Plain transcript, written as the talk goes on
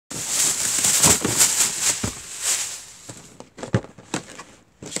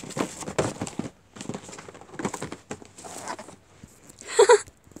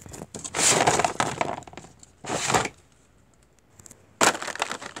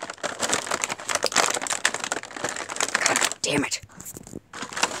Damn it.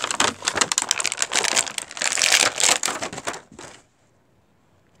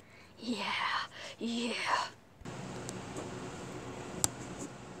 Yeah.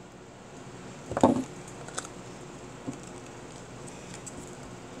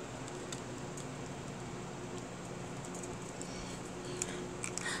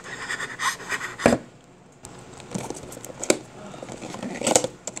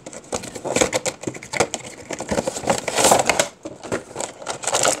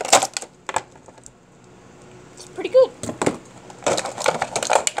 It's pretty good.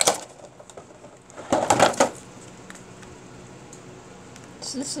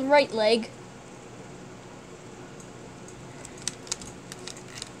 So this is the right leg.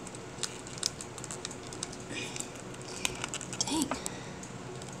 Dang.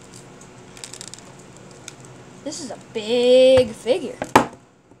 This is a big figure.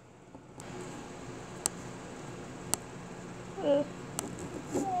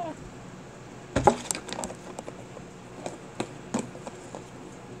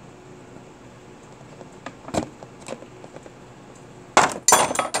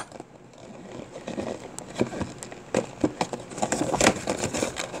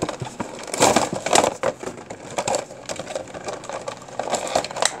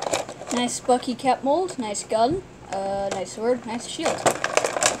 Nice Bucky cap mold, nice gun, nice sword, nice shield.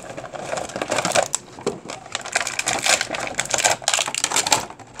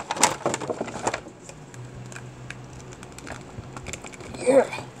 Yeah,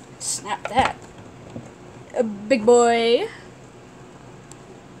 snap that. A big boy.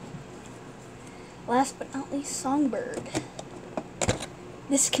 Last but not least, Songbird.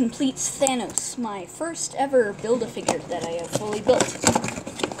 This completes Thanos, my first ever Build-A-Figure that I have fully built.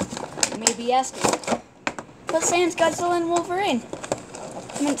 You may be asking, but Sans, Godzilla, and Wolverine?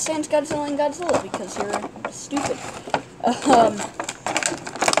 I meant Sans, Godzilla, and Godzilla because you're stupid.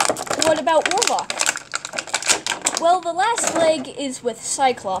 What about Warlock? Well, the last leg is with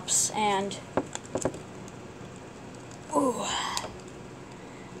Cyclops, and ooh,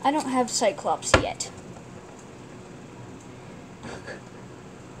 I don't have Cyclops yet.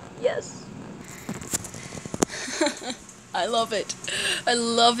 Yes. I love it. I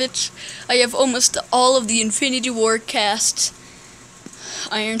love it. I have almost all of the Infinity War cast.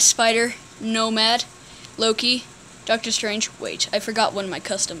 Iron Spider, Nomad, Loki, Doctor Strange. Wait, I forgot one of my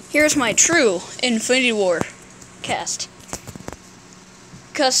custom. Here's my true Infinity War cast.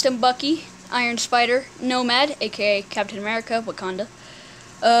 Custom Bucky, Iron Spider, Nomad, aka Captain America, Wakanda,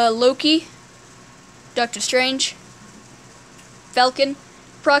 Loki, Doctor Strange, Falcon,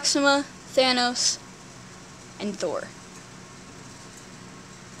 Proxima, Thanos, and Thor.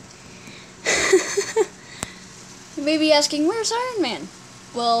 You may be asking, where's Iron Man?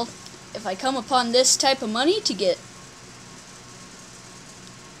 Well, if I come upon this type of money to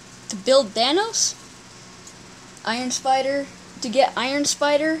build Thanos, Iron Spider, to get Iron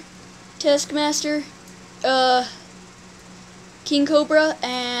Spider, Taskmaster, King Cobra,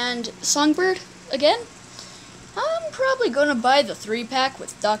 and Songbird again, I'm probably gonna buy the 3-pack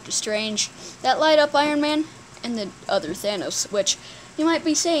with Doctor Strange, that light up Iron Man, and the other Thanos, which you might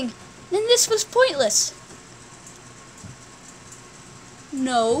be saying, then this was pointless.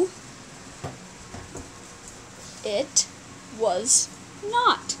 No, it was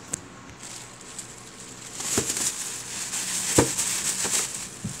not.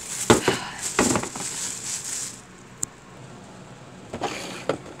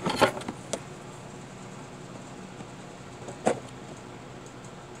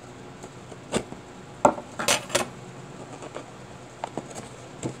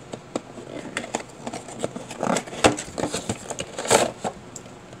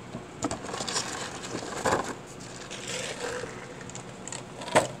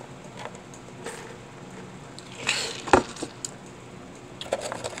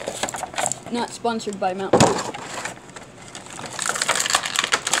 Not sponsored by Mountain Dew.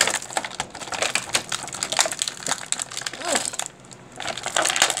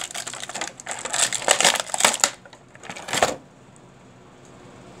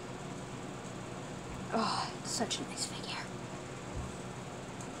 Oh, it's such a nice figure.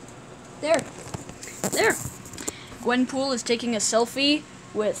 There. Gwenpool is taking a selfie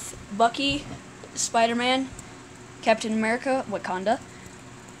with Bucky, Spider-Man, Captain America, Wakanda,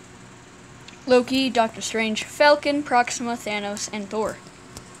 Loki, Doctor Strange, Falcon, Proxima, Thanos, and Thor.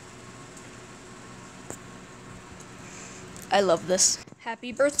 I love this.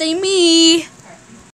 Happy birthday, me!